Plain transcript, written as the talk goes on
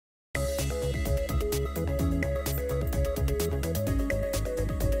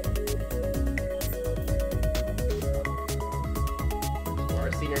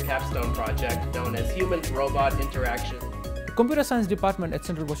project known as Human-Robot Interaction. The Computer Science department at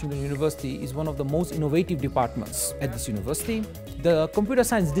Central Washington University is one of the most innovative departments at this university. The computer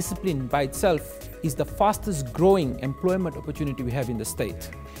science discipline by itself is the fastest growing employment opportunity we have in the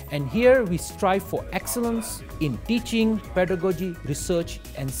state. And here we strive for excellence in teaching, pedagogy, research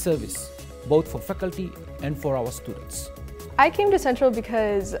and service, both for faculty and for our students. I came to Central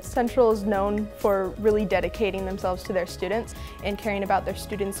because Central is known for really dedicating themselves to their students and caring about their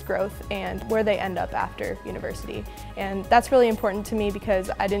students' growth and where they end up after university. And that's really important to me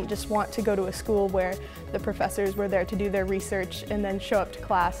because I didn't just want to go to a school where the professors were there to do their research and then show up to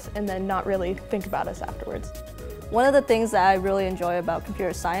class and then not really think about us afterwards. One of the things that I really enjoy about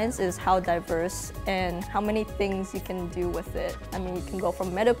computer science is how diverse and how many things you can do with it. I mean, you can go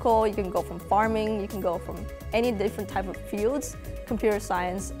from medical, you can go from farming, you can go from any different type of fields. Computer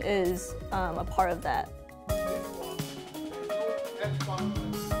science is a part of that.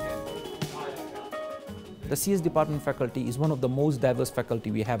 The CS department faculty is one of the most diverse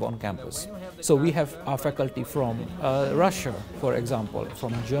faculty we have on campus. So we have our faculty from Russia, for example,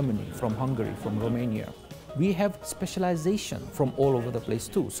 from Germany, from Hungary, from Romania. We have specialization from all over the place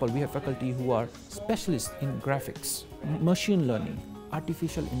too. So we have faculty who are specialists in graphics, machine learning,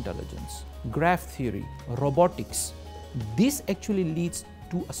 artificial intelligence, graph theory, robotics. This actually leads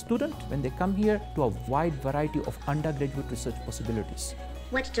to a student, when they come here, to a wide variety of undergraduate research possibilities.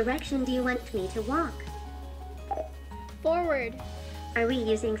 What direction do you want me to walk? Forward. Are we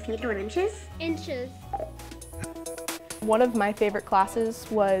using feet or inches? Inches. One of my favorite classes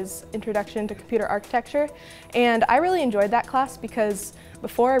was Introduction to Computer Architecture, and I really enjoyed that class because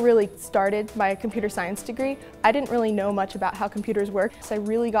before I really started my computer science degree, I didn't really know much about how computers work. So I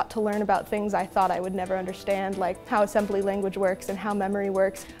really got to learn about things I thought I would never understand, like how assembly language works and how memory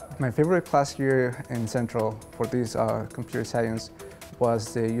works. My favorite class here in Central for this computer science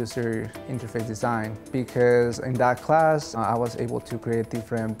was the user interface design, because in that class I was able to create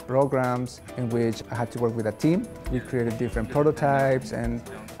different programs in which I had to work with a team. We created different prototypes and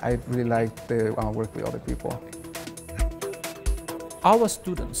I really liked the work with other people. Our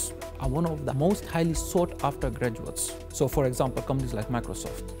students are one of the most highly sought after graduates. So for example, companies like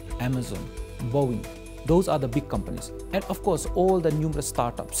Microsoft, Amazon, Boeing, those are the big companies. And of course, all the numerous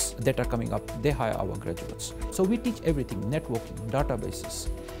startups that are coming up, they hire our graduates. So we teach everything, networking, databases.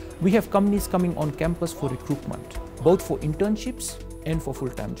 We have companies coming on campus for recruitment, both for internships and for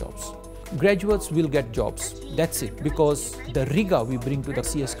full-time jobs. Graduates will get jobs, that's it, because the rigor we bring to the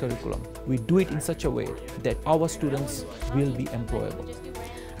CS curriculum, we do it in such a way that our students will be employable.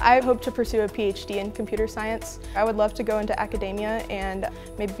 I hope to pursue a PhD in computer science. I would love to go into academia and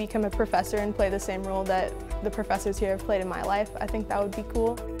maybe become a professor and play the same role that the professors here have played in my life. I think that would be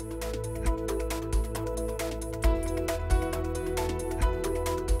cool.